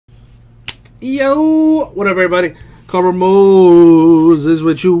Yo, what up, everybody? Carver Moses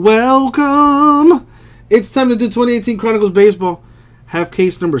with you. Welcome. It's time to do 2018 Chronicles Baseball. Half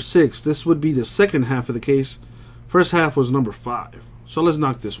case number 6. This would be the second half of the case. First half was number 5. So let's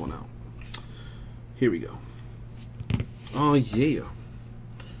knock this one out. Here we go. Oh, yeah.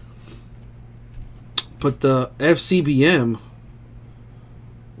 But the FCBM,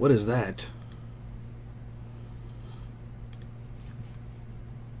 what is that?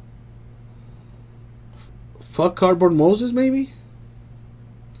 Fuck Cardboard Moses, maybe?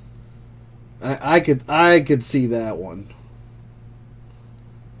 I could see that one.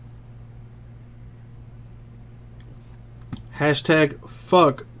 Hashtag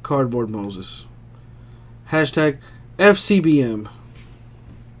fuck Cardboard Moses. Hashtag FCBM.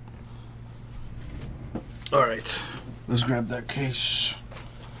 Alright. Let's grab that case.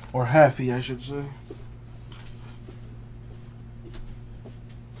 Or halfy, I should say.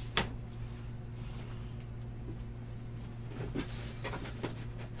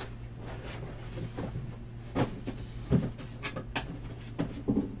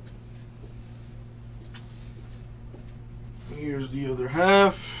 Here's the other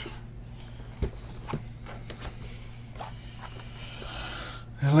half.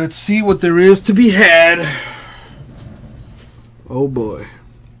 And let's see what there is to be had. Oh boy.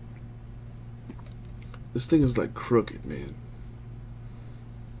 This thing is like crooked, man.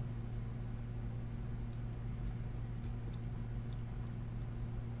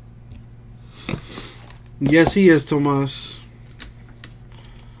 Yes, he is, Tomas.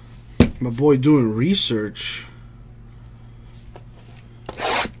 My boy doing research.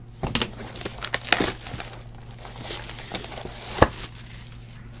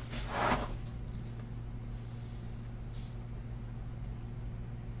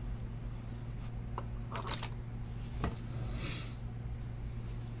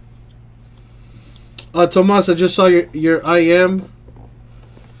 Tomas, I just saw your IM,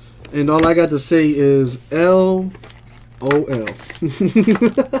 and all I got to say is LOL.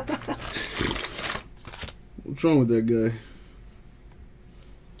 What's wrong with that guy?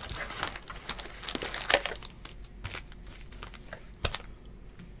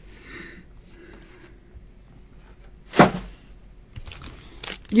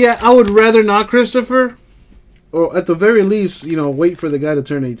 Yeah, I would rather not, Christopher. Or at the very least, you know, wait for the guy to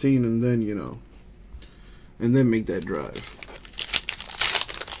turn 18 and then, you know, and then make that drive.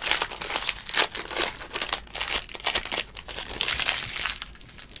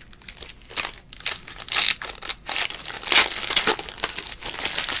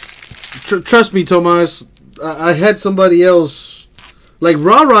 Trust me, Tomas. I had somebody else, like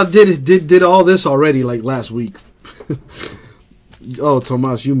Ra did all this already, like last week. Oh,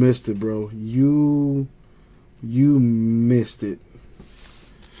 Tomas, you missed it, bro. You missed it.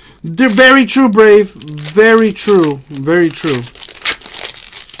 They're very true, Brave. Very true. Very true.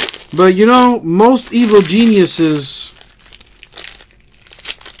 But you know, most evil geniuses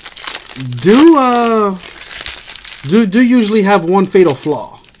do usually have one fatal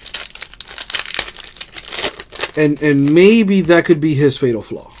flaw. And maybe that could be his fatal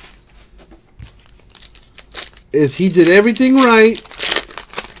flaw. Is he did everything right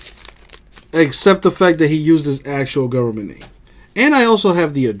except the fact that he used his actual government name. And I also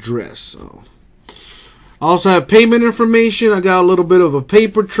have the address. So I also have payment information. I got a little bit of a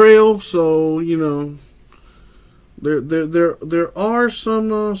paper trail. So, you know, there are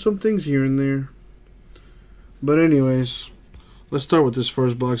some things here and there. But anyways, let's start with this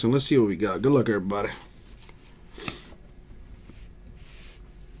first box and let's see what we got. Good luck, everybody.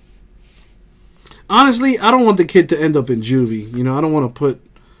 Honestly, I don't want the kid to end up in juvie. You know, I don't want to put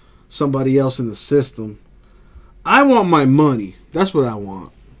somebody else in the system. I want my money. That's what I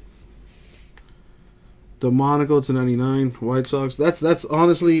want. Delmonico to 99. White Sox. That's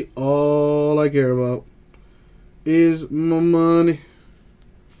honestly all I care about. Is my money.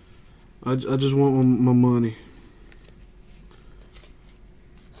 I just want my money.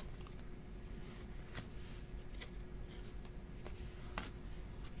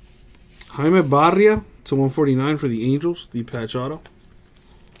 Jaime Barria to 149 for the Angels. The patch auto.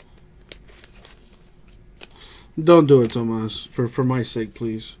 Don't do it, Tomas. For my sake,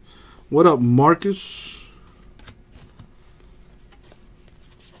 please. What up, Marcus?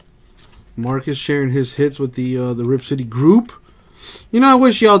 Marcus sharing his hits with the Rip City group. You know, I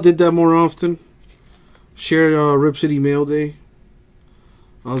wish y'all did that more often. Share Rip City Mail Day.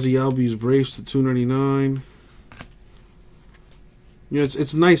 Ozzy Albies Braves to 299. You know,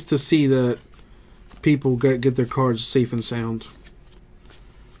 it's nice to see that people get their cards safe and sound.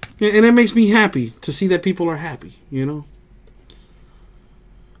 And it makes me happy to see that people are happy, you know.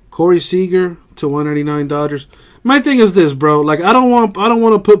 Corey Seager to 199 Dodgers. My thing is this, bro. Like I don't want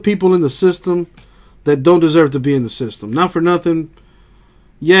to put people in the system that don't deserve to be in the system. Not for nothing.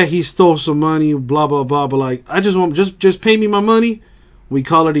 Yeah, he stole some money, blah blah blah. But like, I just want just pay me my money. We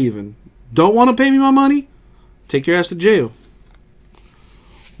call it even. Don't want to pay me my money? Take your ass to jail.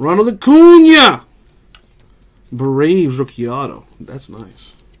 Ronald Acuna. Braves rookie auto. That's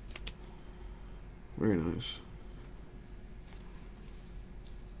nice. Very nice.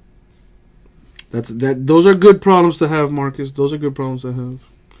 Those are good problems to have, Marcus. Those are good problems to have.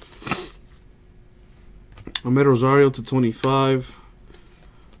 Ahmed Rosario to 25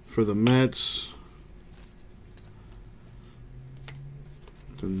 for the Mets.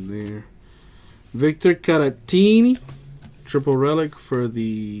 In there. Victor Caratini, triple relic for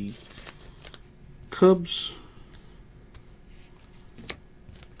the Cubs.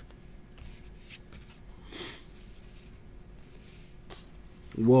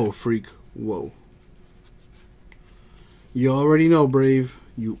 Whoa, freak. Whoa. You already know, Brave.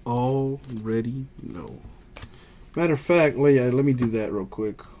 You already know. Matter of fact, let me do that real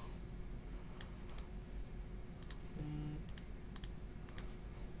quick.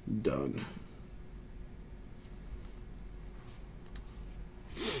 Done.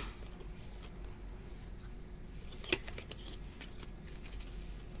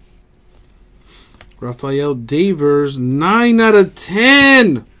 Rafael Devers, 9 out of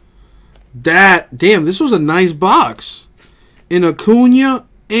 10. Damn, this was a nice box. An Acuna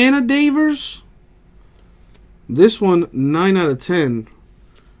and a Devers. This one, 9 out of 10.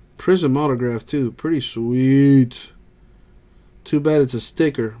 Prism autograph, too. Pretty sweet. Too bad it's a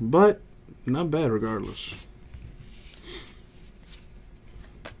sticker, but not bad regardless.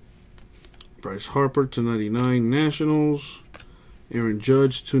 Bryce Harper, 299 Nationals. Aaron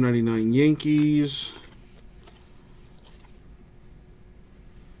Judge, 299 Yankees.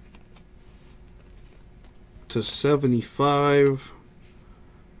 To 75,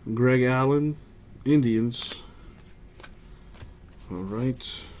 Greg Allen, Indians. All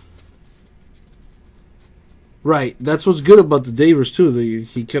right. Right, that's what's good about the Devers too.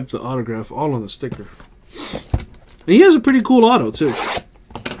 He kept the autograph all on the sticker. And he has a pretty cool auto too.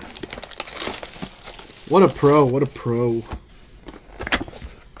 What a pro! What a pro!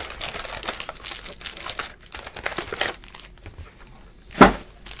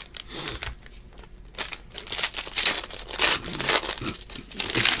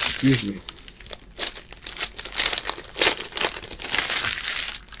 Excuse me.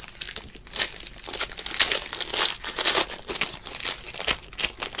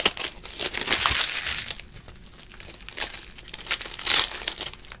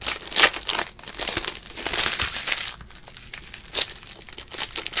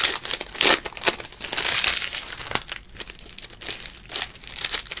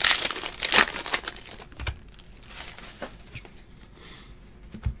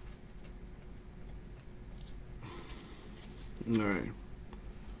 All right.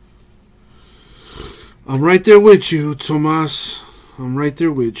 I'm right there with you, Tomas. I'm right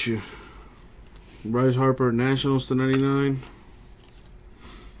there with you. Bryce Harper, Nationals to 99.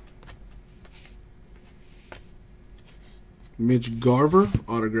 Mitch Garver,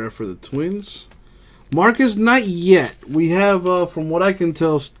 autograph for the Twins. Marcus, not yet. We have, from what I can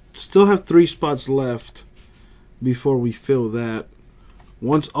tell, still have 3 spots left before we fill that.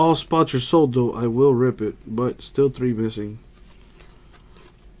 Once all spots are sold, though, I will rip it, but still 3 missing.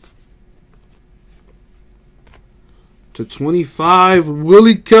 To 25,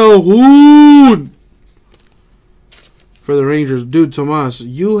 Willie Calhoun for the Rangers. Dude, Tomas,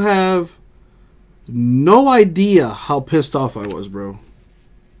 you have no idea how pissed off I was, bro.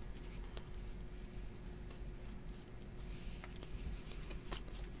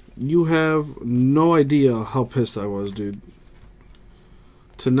 You have no idea how pissed I was, dude.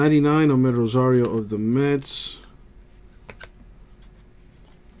 To 99, Ahmed Rosario of the Mets.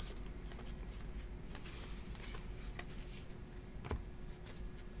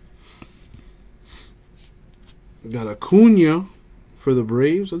 Got Acuna for the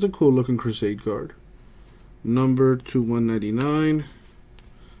Braves. That's a cool looking Crusade card. Number to 199.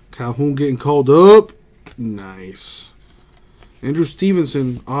 Calhoun getting called up. Nice. Andrew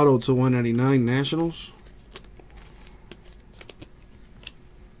Stevenson auto to 199 Nationals.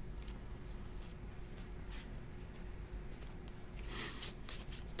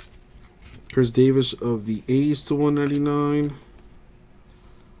 Chris Davis of the A's to 199.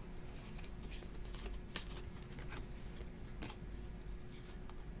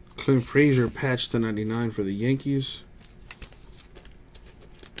 Clint Frazier patch to 99 for the Yankees.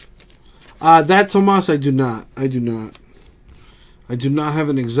 That, Tomas, I do not. I do not. I do not have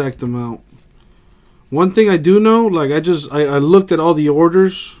an exact amount. One thing I do know, like I looked at all the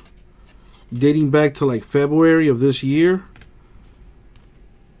orders dating back to like February of this year,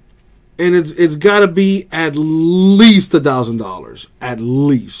 and it's got to be at least $1,000, at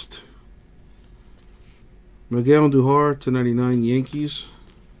least. Miguel Andujar to 99 Yankees.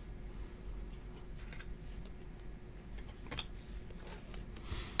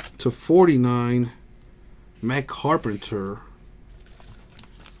 To 49 Matt Carpenter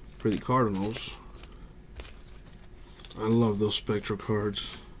for the Cardinals. I love those Spectral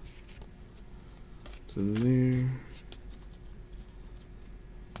cards. It's in there.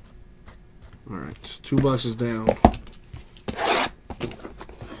 Alright, it's 2 boxes down.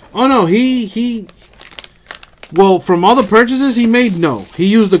 Oh no, he well, from all the purchases he made, no. He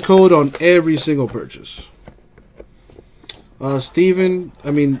used the code on every single purchase. Steven,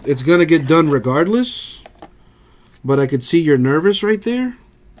 I mean, it's going to get done regardless. But I could see you're nervous right there.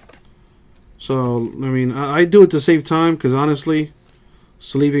 So, I mean, I do it to save time. Because honestly,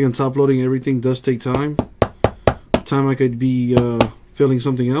 sleeving and top loading everything does take time. Time I could be filling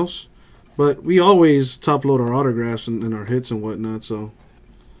something else. But we always top load our autographs and our hits and whatnot. So,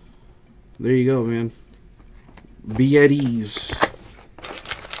 there you go, man. Be at ease.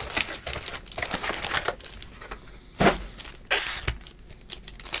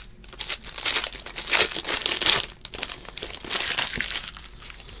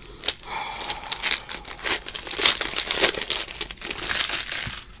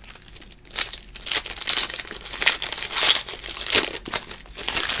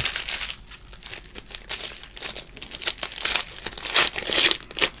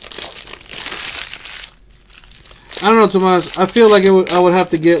 I don't know, Tomas. I feel like I would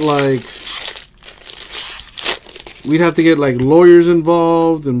have to get like, we'd have to get like lawyers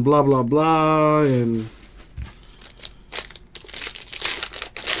involved and blah blah blah, and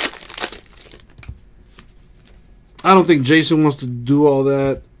I don't think Jason wants to do all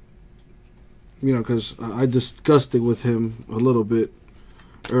that. You know, because I discussed it with him a little bit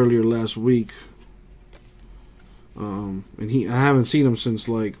earlier last week, and I haven't seen him since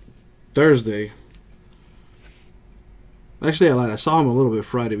like Thursday. Actually, I lied. I saw him a little bit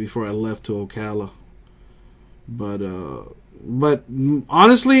Friday before I left to Ocala. But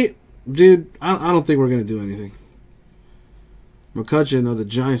honestly, dude, I don't think we're gonna do anything. McCutcheon of the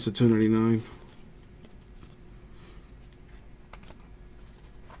Giants to 299.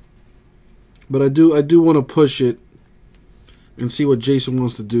 But I do want to push it and see what Jason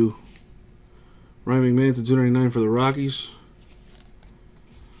wants to do. Ryan McMahon to 299 for the Rockies.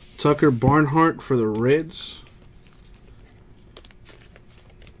 Tucker Barnhart for the Reds.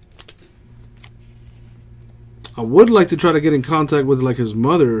 I would like to try to get in contact with like his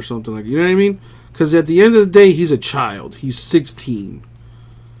mother or something, like, you know what I mean? Because at the end of the day, he's a child. He's 16.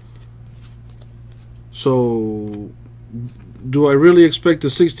 So, do I really expect a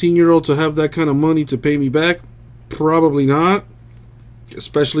 16-year-old to have that kind of money to pay me back? Probably not.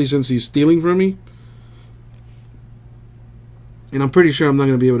 Especially since he's stealing from me. And I'm pretty sure I'm not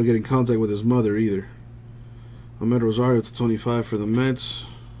going to be able to get in contact with his mother either. Ahmed Rosario to 25 for the Mets.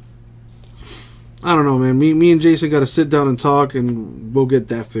 I don't know, man. Me and Jason got to sit down and talk, and we'll get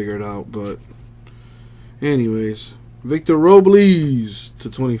that figured out. But, anyways, Victor Robles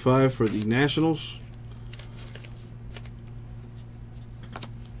to 25 for the Nationals.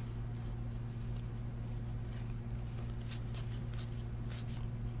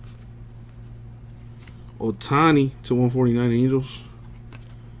 Otani to 149 Angels.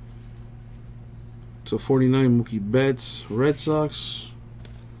 To 49 Mookie Betts Red Sox.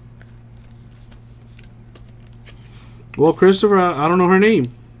 Well, Christopher, I don't know her name.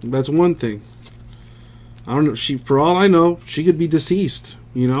 That's one thing. I don't know. For all I know, she could be deceased.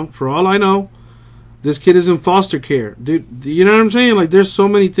 You know, for all I know, this kid is in foster care, dude. You know what I'm saying? Like, there's so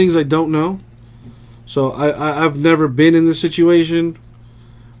many things I don't know. So I've never been in this situation.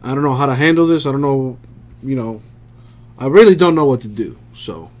 I don't know how to handle this. I don't know. You know, I really don't know what to do.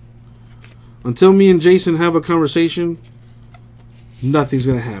 So until me and Jason have a conversation, nothing's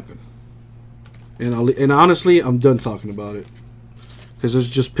gonna happen. And honestly, I'm done talking about it. Because it's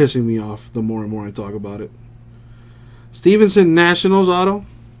just pissing me off the more and more I talk about it. Stevenson Nationals auto.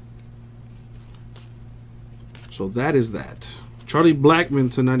 So that is that. Charlie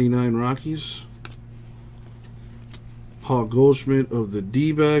Blackmon to 99 Rockies. Paul Goldschmidt of the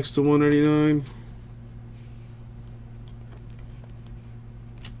D-backs to 199.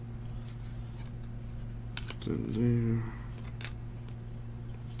 There.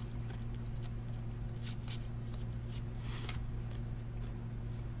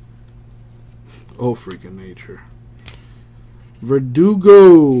 Oh, freaking nature.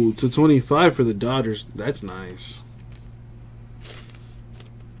 Verdugo to 25 for the Dodgers. That's nice.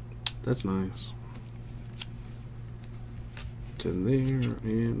 That's nice. Nothing there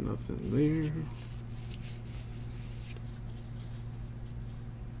and nothing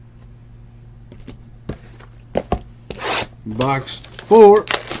there. Box 4.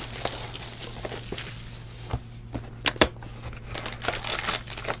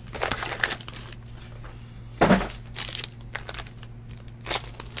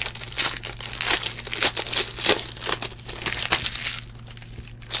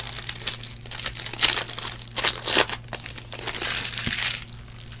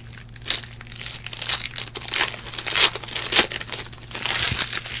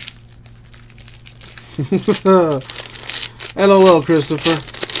 LOL,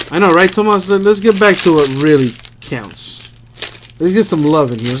 Christopher. I know, right, Tomas? Let's get back to what really counts. Let's get some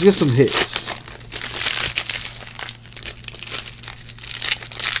love in here. Let's get some hits.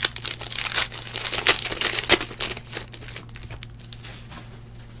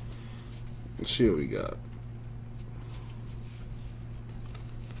 Let's see what we got.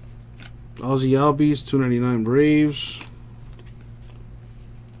 Ozzy Albies, 299 Braves.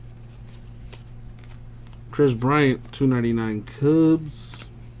 Chris Bryant, 299 Cubs.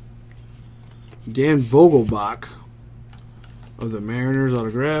 Dan Vogelbach of the Mariners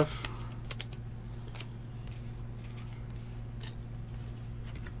autograph.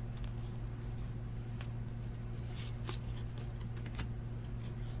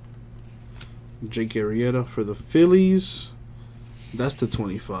 Jake Arrieta for the Phillies. That's the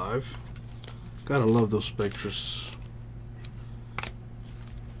 25. Gotta love those Spectras.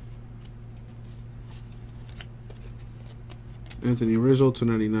 Anthony Rizzo,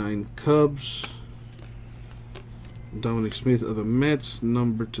 299 Cubs. Dominic Smith of the Mets,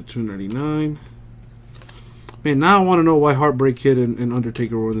 number to 299. Man, now I want to know why Heartbreak Kid and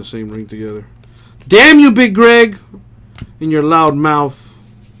Undertaker were in the same ring together. Damn you, Big Greg! In your loud mouth.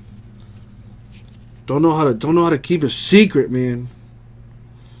 Don't know how to keep a secret, man.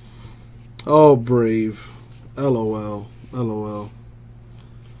 Oh, Brave. LOL. LOL.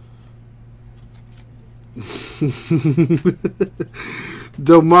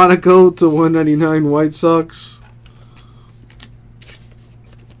 Delmonico to 199 White Sox.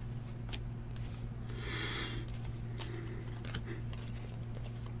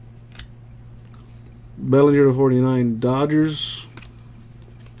 Bellinger to 49 Dodgers.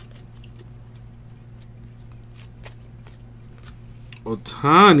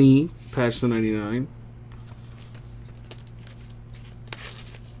 Ohtani patch to 99.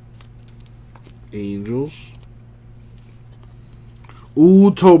 Angels.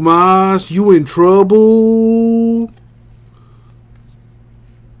 Ooh, Tomas, you in trouble.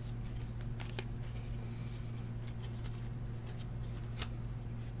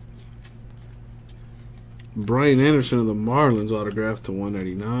 Brian Anderson of the Marlins autograph to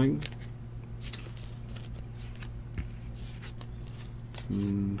 199.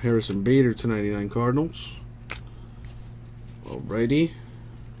 Harrison Bader to 99 Cardinals. Alrighty.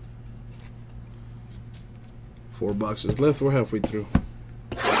 4 boxes left. We're halfway through.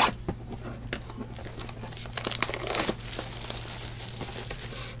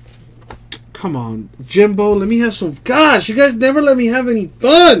 Come on, Jimbo. Let me have some. Gosh, you guys never let me have any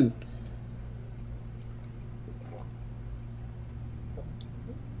fun.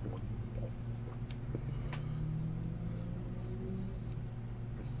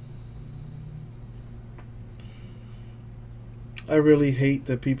 I really hate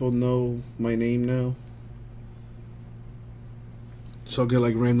that people know my name now. So I'll get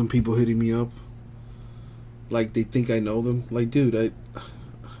like random people hitting me up. Like they think I know them. Like, dude,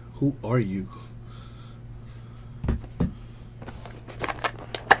 who are you?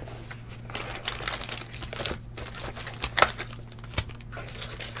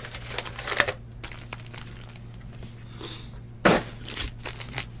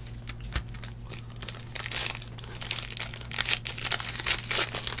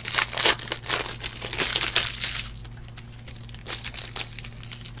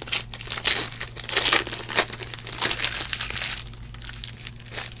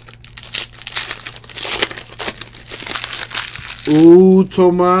 Ooh,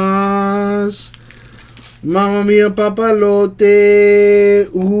 Tomas. Mamma mia, papalote.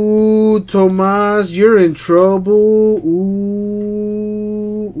 Ooh, Tomas, you're in trouble.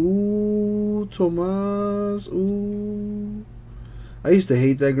 Ooh, Tomas. Ooh. I used to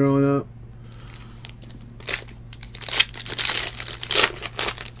hate that growing up.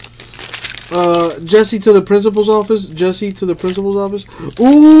 Jesse to the principal's office. Jesse to the principal's office.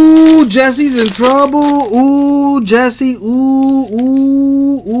 Ooh, Jesse's in trouble. Ooh, Jesse. Ooh,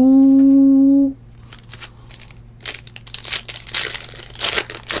 ooh, ooh.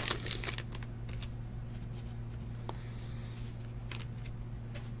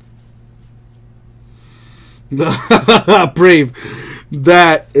 Brave.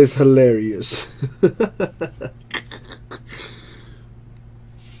 That is hilarious.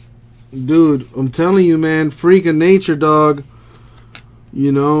 Dude, I'm telling you, man, freak of nature, dog.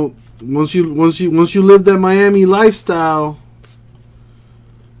 You know, once you live that Miami lifestyle,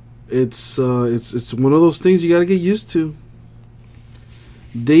 it's one of those things you got to get used to.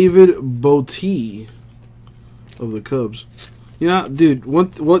 David Bote of the Cubs. Yeah, dude, one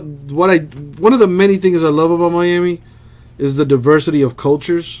of the many things I love about Miami is the diversity of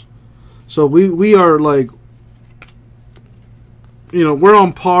cultures. So we are like, you know, we're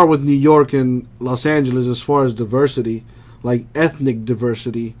on par with New York and Los Angeles as far as diversity, like ethnic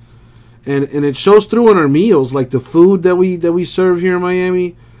diversity. And it shows through in our meals, like the food that we serve here in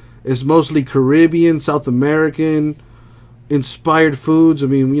Miami is mostly Caribbean, South American inspired foods. I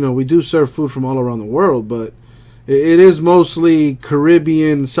mean, you know, we do serve food from all around the world, but it is mostly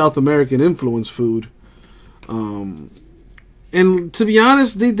Caribbean, South American influence food. And to be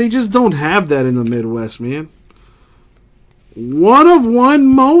honest, they just don't have that in the Midwest, man. One of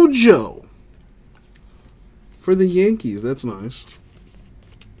one mojo for the Yankees. That's nice.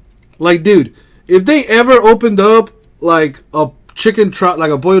 Like, dude, if they ever opened up like a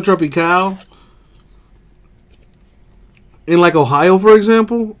like a Pollo Tropical in like Ohio, for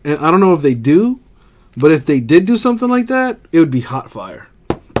example, and I don't know if they do, but if they did do something like that, it would be hot fire.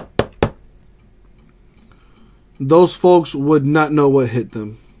 Those folks would not know what hit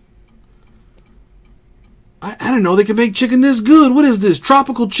them. I didn't know they could make chicken this good. What is this?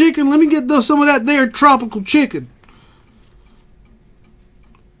 Tropical chicken? Let me get some of that there tropical chicken.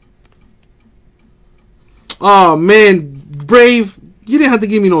 Oh, man. Brave. You didn't have to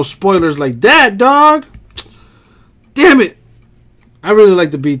give me no spoilers like that, dog. Damn it. I really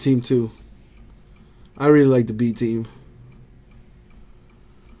like the B team, too. I really like the B team.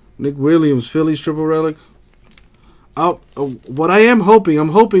 Nick Williams, Phillies triple relic. What I am hoping, I'm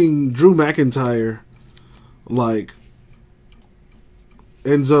hoping Drew McIntyre, like,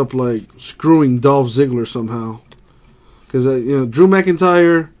 ends up, like, screwing Dolph Ziggler somehow. Because, you know, Drew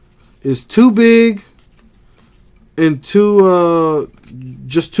McIntyre is too big and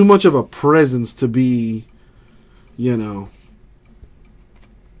just too much of a presence to be, you know,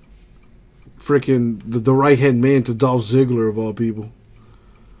 freaking the right-hand man to Dolph Ziggler, of all people.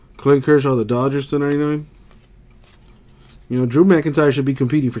 Clayton Kershaw, the Dodgers to 99. You know, Drew McIntyre should be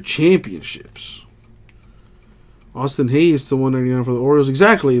competing for championships. Austin Hayes to 199 for the Orioles.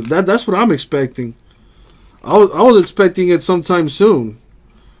 Exactly. That's what I'm expecting. I was expecting it sometime soon.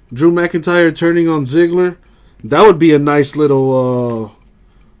 Drew McIntyre turning on Ziggler. That would be a nice little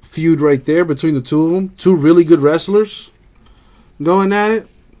feud right there between the two of them. Two really good wrestlers going at it.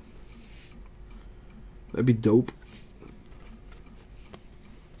 That'd be dope.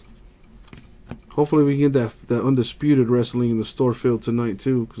 Hopefully we can get that undisputed wrestling in the store field tonight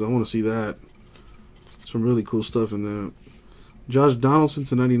too, because I want to see that. Some really cool stuff in that. Josh Donaldson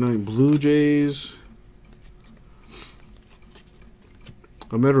to 99 Blue Jays.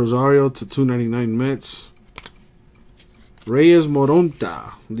 Ahmed Rosario to 299 Mets. Reyes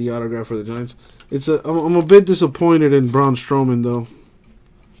Moronta, the autograph for the Giants. I'm a bit disappointed in Braun Strowman though.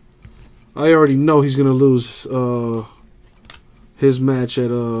 I already know he's gonna lose his match at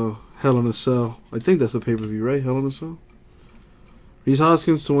Hell in a Cell. I think that's the pay-per-view, right? Hell in a Cell. Rhys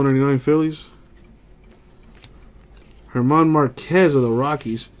Hoskins to 199 Phillies. Herman Marquez of the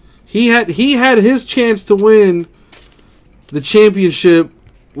Rockies. He had his chance to win the championship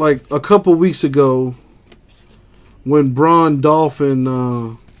like a couple weeks ago when Braun, Dolph,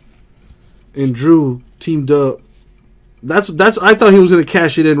 and Drew teamed up. I thought he was gonna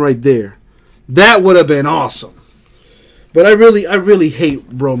cash it in right there. That would have been awesome. But I really hate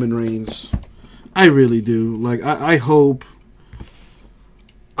Roman Reigns. I really do. Like I hope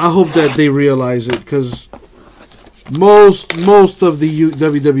that they realize it, because most of the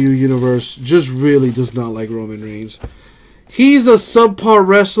WWE universe just really does not like Roman Reigns. He's a subpar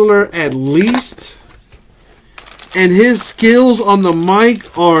wrestler at least, and his skills on the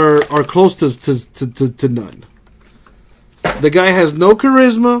mic are close to none. The guy has no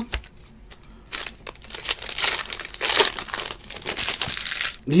charisma.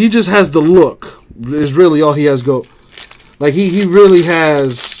 He just has the look. Is really all he has go. Like he really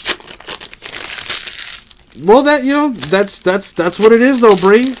has. Well, that, you know, that's what it is though,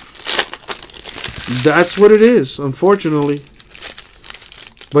 Brave. That's what it is, unfortunately.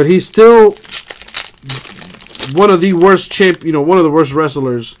 But he's still one of the worst one of the worst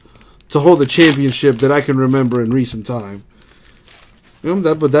wrestlers to hold the championship that I can remember in recent time.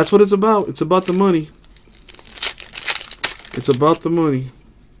 But that's what it's about. It's about the money. It's about the money.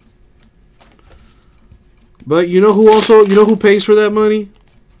 But you know who pays for that money?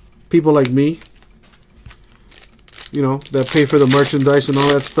 People like me. That pay for the merchandise and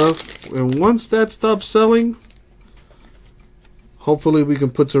all that stuff. And once that stops selling, hopefully we can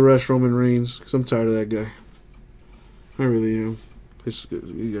put to rest Roman Reigns, because I'm tired of that guy. I really am. This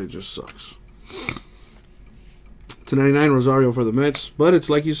guy just sucks. $2.99 Rosario for the Mets. But it's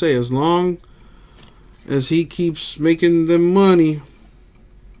like you say, as long as he keeps making them money,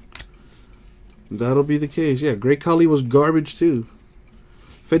 that'll be the case. Yeah, Great Khali was garbage too.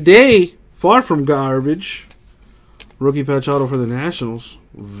 Fede, far from garbage. Rookie patch auto for the Nationals.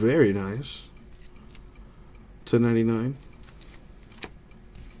 Very nice. $10.99.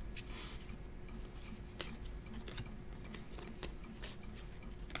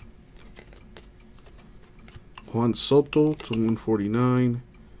 Juan Soto to 149.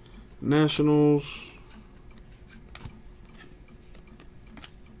 Nationals.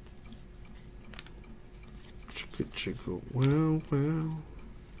 Chico. Well.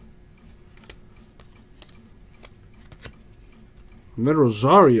 Met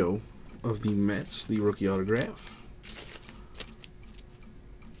Rosario of the Mets, the rookie autograph.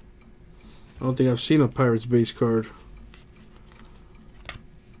 I don't think I've seen a Pirates base card.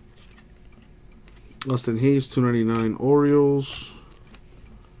 Austin Hayes, $2.99 Orioles.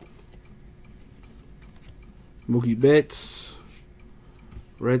 Mookie Betts,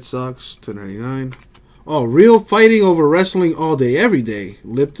 Red Sox, $2.99. Oh, real fighting over wrestling all day, every day.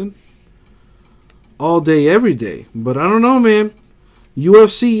 Lipton. All day, every day. But I don't know, man.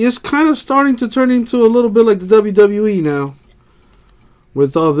 UFC is kind of starting to turn into a little bit like the WWE now,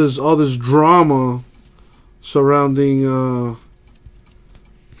 with all this drama surrounding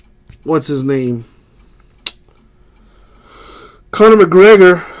what's his name, Conor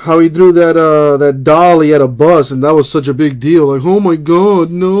McGregor, how he threw that dolly at a bus, and that was such a big deal. Like, oh my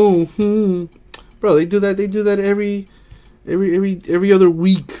God, no, bro, they do that every other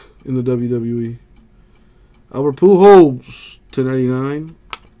week in the WWE. Albert Pujols, $2.99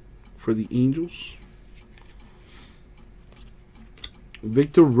 for the Angels.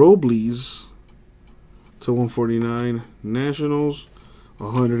 Victor Robles to 149 Nationals.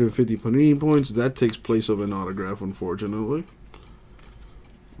 150 Panini points. That takes place of an autograph, unfortunately.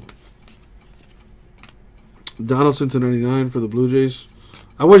 Donaldson to 99 for the Blue Jays.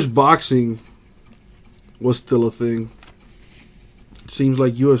 I wish boxing was still a thing. Seems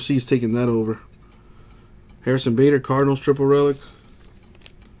like UFC's taking that over. Harrison Bader, Cardinals triple relic.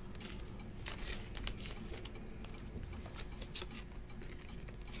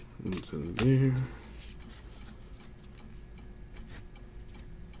 What's in there?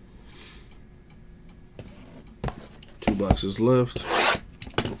 Two boxes left.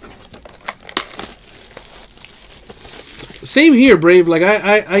 Same here, Brave. Like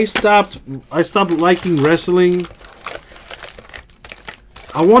I stopped liking wrestling.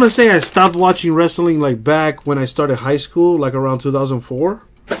 I want to say I stopped watching wrestling like back when I started high school, like around 2004,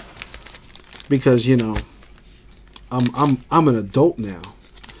 because I'm an adult now.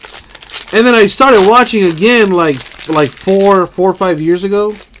 And then I started watching again like 4 or 5 years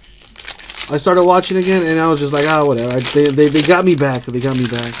ago. I started watching again, and I was just like, whatever. They got me back. They got me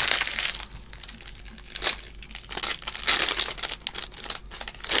back.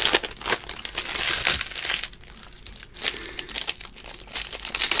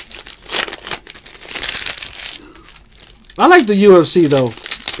 I like the UFC, though,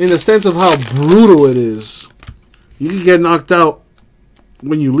 in the sense of how brutal it is. You can get knocked out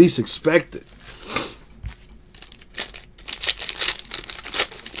when you least expect it.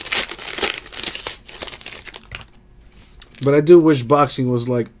 But I do wish boxing was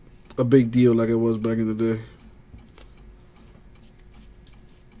like a big deal like it was back in the day.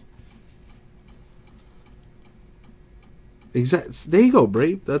 Exactly. There you go,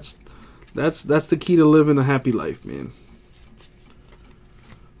 Brave. That's the key to living a happy life, man.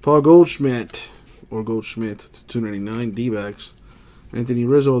 Paul Goldschmidt to 299 D-backs. Anthony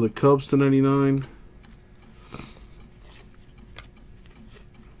Rizzo of the Cubs to 99.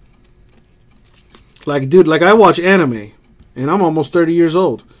 Like, dude, like I watch anime, and I'm almost 30 years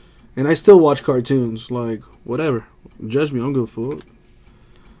old, and I still watch cartoons. Like, whatever. Judge me, I don't give a fuck.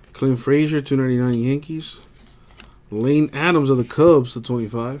 Clint Frazier, 299 Yankees. Lane Adams of the Cubs to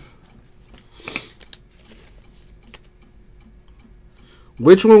 25.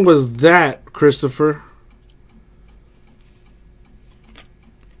 Which one was that, Christopher?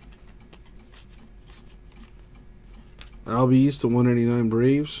 Albies to 189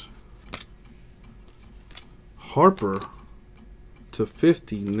 Braves. Harper to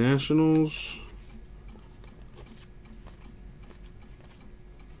 50 Nationals.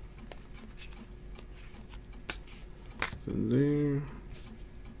 And there.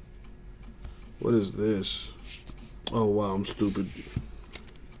 What is this? Oh wow, I'm stupid.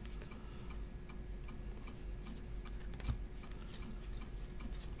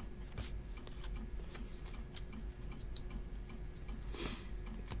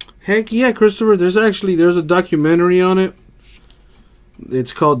 Heck yeah, Christopher. There's a documentary on it.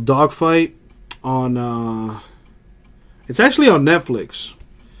 It's called Dogfight on it's actually on Netflix.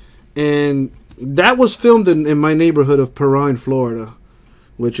 And that was filmed in my neighborhood of Perrine, Florida,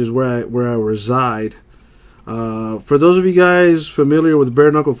 which is where I reside. For those of you guys familiar with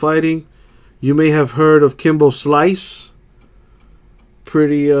bare knuckle fighting, you may have heard of Kimbo Slice.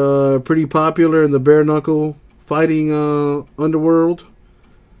 Pretty popular in the bare knuckle fighting underworld.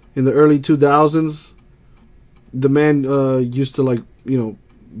 In the early 2000s, the man used to, like, you know,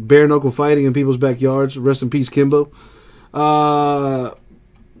 bare knuckle fighting in people's backyards. Rest in peace, Kimbo.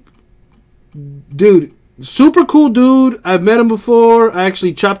 Dude, super cool dude. I've met him before. I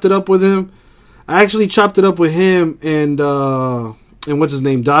actually chopped it up with him. And what's his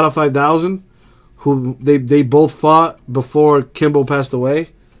name, Dada 5000, who they both fought before Kimbo passed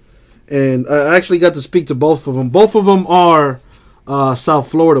away. And I actually got to speak to both of them. Both of them are South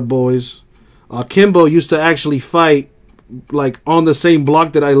Florida boys. Kimbo used to actually fight like on the same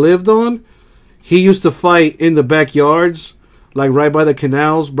block that I lived on. He used to fight in the backyards, like right by the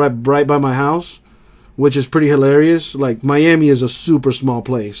canals, right by my house, which is pretty hilarious. Like, Miami is a super small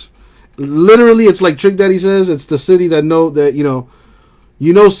place. Literally, it's like Trick Daddy says, it's the city that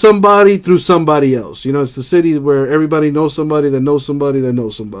you know somebody through somebody else. You know, it's the city where everybody knows somebody that knows somebody that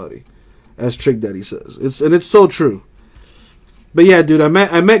knows somebody, as Trick Daddy says. It's so true. But yeah, dude, I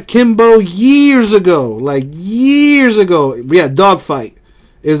met Kimbo years ago. Like, years ago. Yeah, Dogfight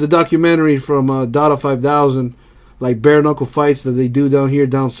is the documentary from Dada 5000. Like, bare knuckle fights that they do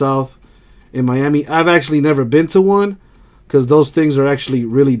down south in Miami. I've actually never been to one, because those things are actually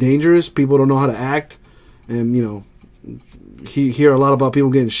really dangerous. People don't know how to act. And, you know, hear a lot about people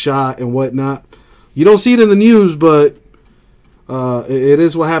getting shot and whatnot. You don't see it in the news, but it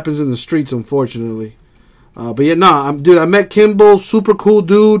is what happens in the streets, unfortunately. But yeah, dude, I met Kimbo, super cool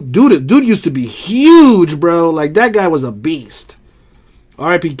dude. Dude used to be huge, bro. Like, that guy was a beast.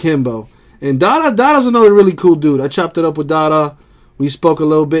 R.I.P. Kimbo. And Dada's another really cool dude. I chopped it up with Dada. We spoke a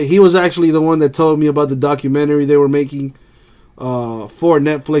little bit. He was actually the one that told me about the documentary they were making for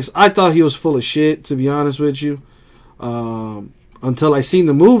Netflix. I thought he was full of shit, to be honest with you. Until I seen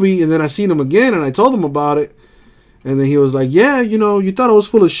the movie, and then I seen him again, and I told him about it. And then he was like, yeah, you know, you thought I was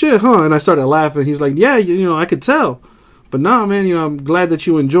full of shit, huh? And I started laughing. He's like, yeah, you know, I could tell. But nah, man, you know, I'm glad that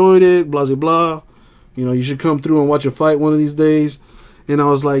you enjoyed it, blah, blah, blah. You know, you should come through and watch a fight one of these days. And I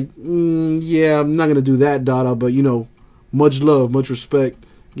was like, yeah, I'm not going to do that, Dada. But, you know, much love, much respect.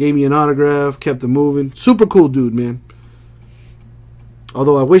 Gave me an autograph, kept it moving. Super cool dude, man.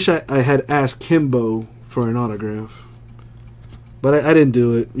 Although I wish I had asked Kimbo for an autograph. But I didn't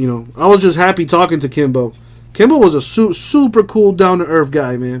do it, you know. I was just happy talking to Kimbo. Kimbo was a super cool, down-to-earth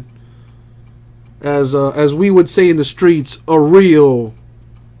guy, man. As we would say in the streets, a real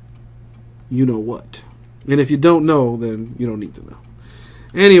you-know-what. And if you don't know, then you don't need to know.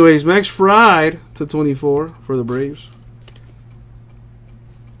 Anyways, Max Fried to 24 for the Braves.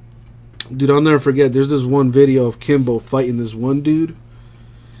 Dude, I'll never forget, there's this one video of Kimbo fighting this one dude.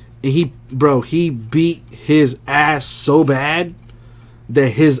 And he beat his ass so bad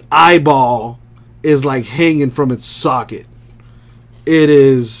that his eyeball is like hanging from its socket. It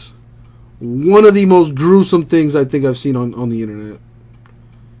is one of the most gruesome things I think I've seen on the internet.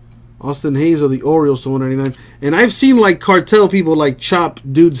 Austin Hayes of the Orioles to 199. And I've seen like cartel people like chop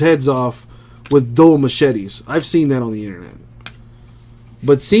dudes' heads off with dual machetes. I've seen that on the internet.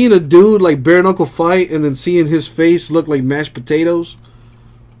 But seeing a dude like bare knuckle fight and then seeing his face look like mashed potatoes,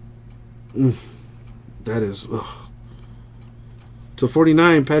 that is... Ugh. To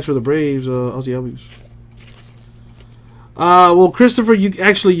 49, patch for the Braves, Aussie Albies. Well, Christopher, you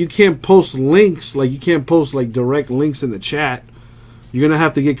can't post links. Like, you can't post, like, direct links in the chat. You're going to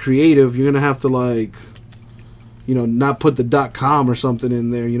have to get creative. You're going to have to, like, you know, not put the .com or something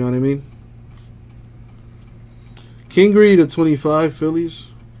in there. You know what I mean? Kingery to 25, Phillies.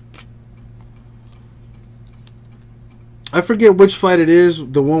 I forget which fight it is,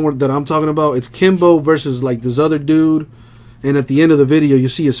 the one that I'm talking about. It's Kimbo versus, like, this other dude. And at the end of the video, you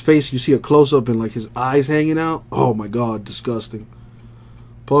see his face. You see a close-up and like his eyes hanging out. Oh my God, disgusting.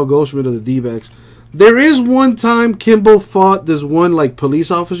 Paul Goldschmidt of the D-backs. There is one time Kimbo fought this one like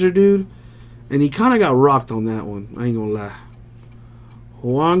police officer dude, and he kind of got rocked on that one. I ain't gonna lie.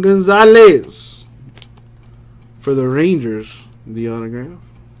 Juan Gonzalez for the Rangers, the autograph.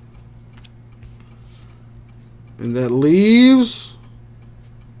 And that leaves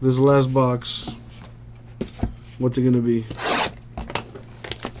this last box. What's it gonna be?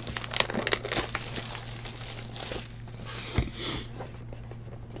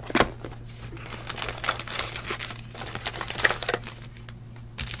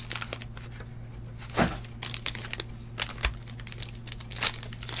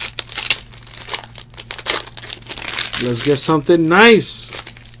 Let's get something nice.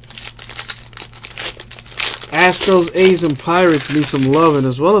 Astros, A's, and Pirates need some loving,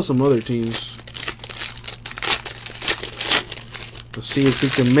 as well as some other teams. Let's see if we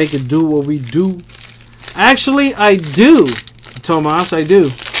can make it do what we do. Actually, I do, Tomas, I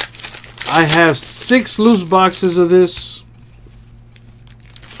do. I have 6 loose boxes of this.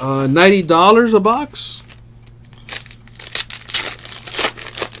 $90 a box.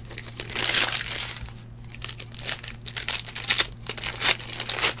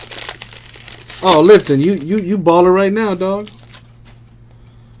 Oh, Lipton, you baller right now, dog.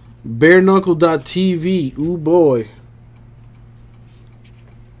 Bareknuckle.tv. Ooh, boy.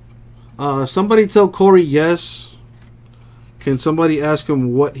 Somebody tell Corey yes. Can somebody ask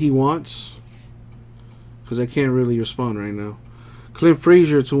him what he wants? Because I can't really respond right now. Clint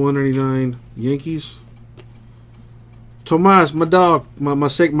Frazier to 199 Yankees. Tomas, my dog, my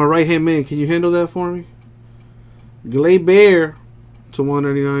right-hand man, can you handle that for me? Gleyber to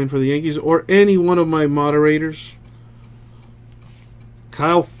 199 for the Yankees, or any one of my moderators.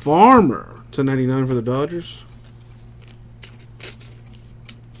 Kyle Farmer to 99 for the Dodgers.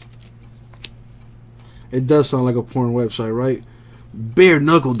 It does sound like a porn website, right?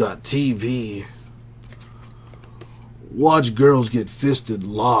 Bareknuckle.tv. Watch girls get fisted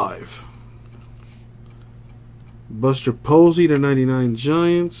live. Buster Posey to 99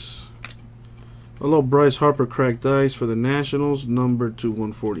 Giants. Hello, Bryce Harper cracked ice for the Nationals, number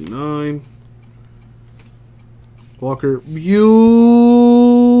 149. Walker Buehler.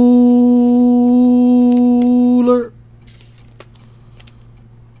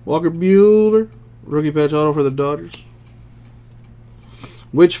 Walker Buehler, rookie patch auto for the Dodgers.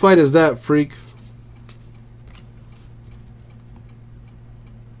 Which fight is that, freak?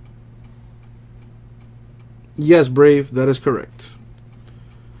 Yes, Brave, that is correct.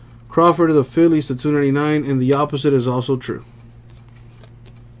 Crawford of the Phillies to 299, and the opposite is also true.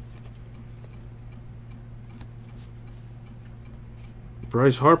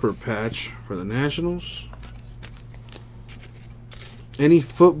 Bryce Harper patch for the Nationals. Any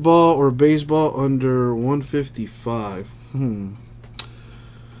football or baseball under 155?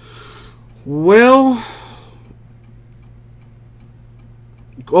 Well,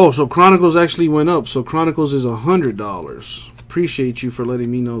 oh, so Chronicles actually went up. So Chronicles is $100. Appreciate you for letting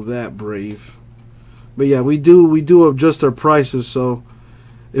me know that, Brave. But yeah, we do adjust our prices. So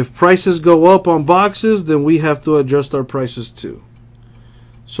if prices go up on boxes, then we have to adjust our prices too.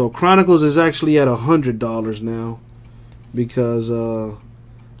 So Chronicles is actually at $100 now, because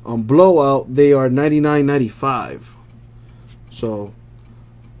on Blowout they are $99.95. So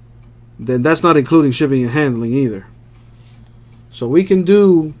then that's not including shipping and handling either. So we can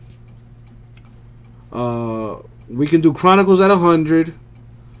do Chronicles at 100.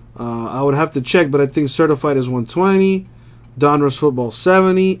 I would have to check, but I think Certified is 120. Donruss Football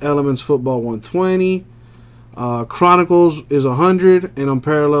 70. Elements Football 120. Chronicles is 100, and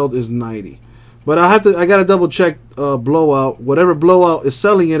Unparalleled is 90. But I gotta double check Blowout. Whatever Blowout is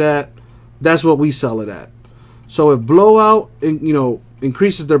selling it at, that's what we sell it at. So if Blowout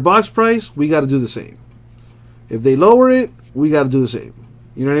increases their box price, we got to do the same. If they lower it, we got to do the same.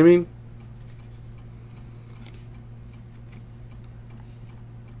 You know what I mean?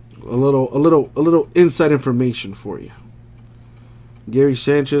 A little inside information for you. Gary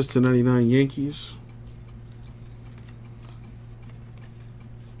Sanchez to 99 Yankees.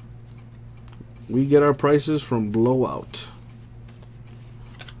 We get our prices from Blowout.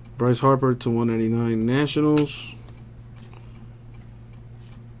 Bryce Harper to 199 Nationals.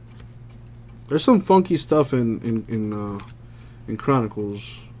 There's some funky stuff in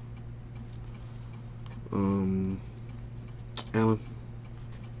Chronicles. Alan.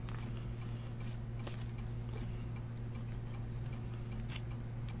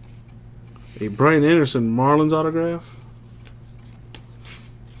 A Brian Anderson Marlins autograph.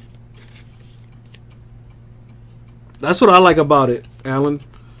 That's what I like about it, Alan.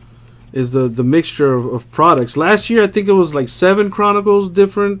 Is the mixture of products. Last year, I think it was like 7 Chronicles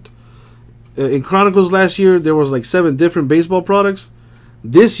different. In Chronicles last year, there was like 7 different baseball products.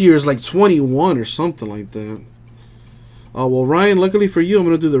 This year is like 21 or something like that. Well, Ryan, luckily for you, I'm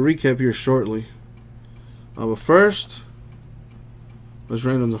going to do the recap here shortly. But first, let's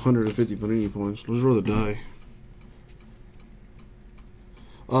random the 150 Panini points. Let's roll the die.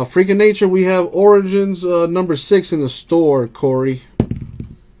 Freaking Nature, we have Origins number 6 in the store, Corey.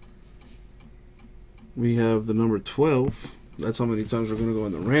 We have the number 12. That's how many times we're going to go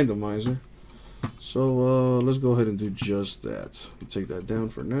in the randomizer. So let's go ahead and do just that. Take that down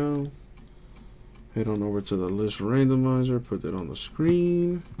for now. Head on over to the list randomizer. Put that on the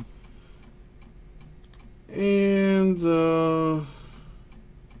screen. And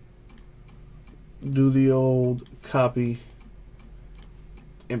do the old copy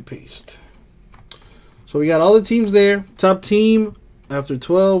and paste. So we got all the teams there. Top team after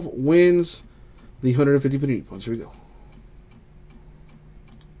 12 wins the 150 Panini points. Here we go.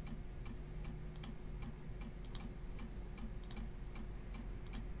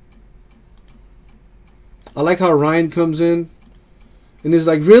 I like how Ryan comes in and is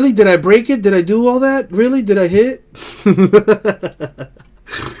like, really? Did I break it? Did I do all that? Really? Did I hit?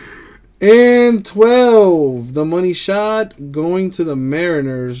 And 12. The money shot going to the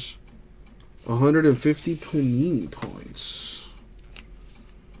Mariners. 150 Panini points.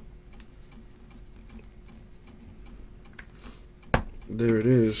 There it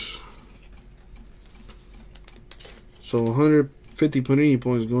is. So 150 Panini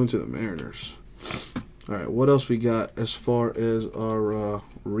points going to the Mariners. Alright, what else we got as far as our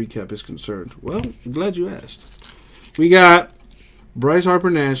recap is concerned? Well, I'm glad you asked. We got Bryce Harper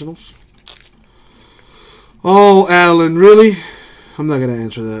Nationals. Oh, Alan, really? I'm not going to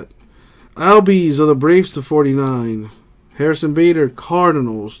answer that. Albies of the Braves to 49. Harrison Bader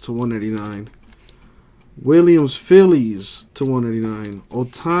Cardinals to 189. Williams Phillies to 189.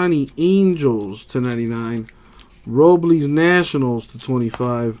 Ohtani Angels to 99. Robles Nationals to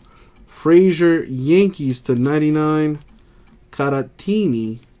 25. Frazier Yankees to 99.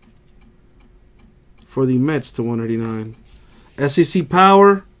 Caratini for the Mets to 189. SEC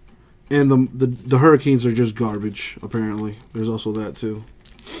Power and the Hurricanes are just garbage, apparently. There's also that, too.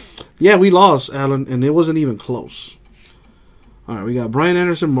 Yeah, we lost, Alan, and it wasn't even close. All right, we got Brian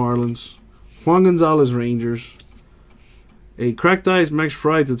Anderson Marlins. Juan Gonzalez Rangers. A Cracked Ice Max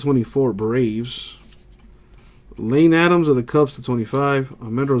Fried to 24 Braves. Lane Adams of the Cubs to 25.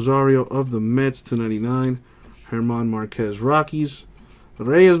 Ahmed Rosario of the Mets to 99. Herman Marquez Rockies.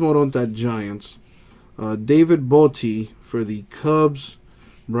 Reyes Moronta Giants. David Bote for the Cubs.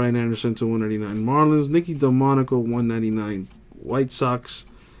 Brian Anderson to 199 Marlins. Nicky Delmonico 199 White Sox.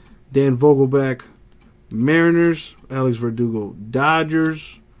 Dan Vogelback Mariners. Alex Verdugo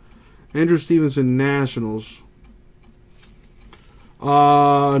Dodgers. Andrew Stevenson Nationals.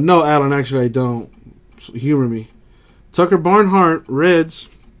 No, Alan, actually I don't. Humor me. Tucker Barnhart Reds.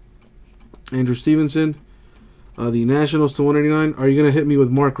 Andrew Stevenson. The Nationals to 189. Are you going to hit me with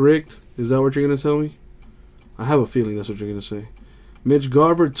Mark Richt? Is that what you're going to tell me? I have a feeling that's what you're going to say. Mitch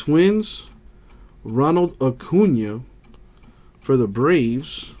Garver Twins. Ronald Acuna for the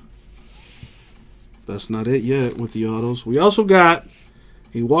Braves. That's not it yet with the autos. We also got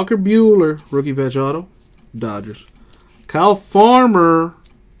a Walker Buehler rookie patch auto. Dodgers. Kyle Farmer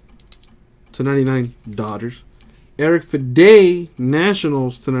to 99 Dodgers. Eric Fede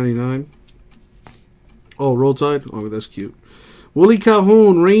Nationals to 99. Oh, Roll Tide. Oh, that's cute. Willie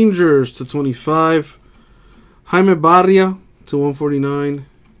Calhoun Rangers to 25. Jaime Barria to 149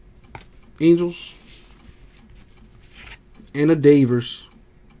 Angels. Anna Davers.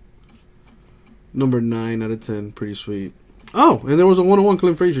 Number 9 out of 10. Pretty sweet. Oh, and there was a 101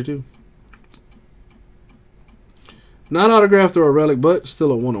 Clint Frazier, too. Not autographed or a relic, but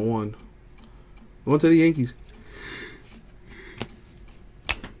still a 101. On to the Yankees.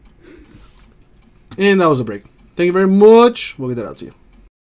 And that was a break. Thank you very much. We'll get that out to you.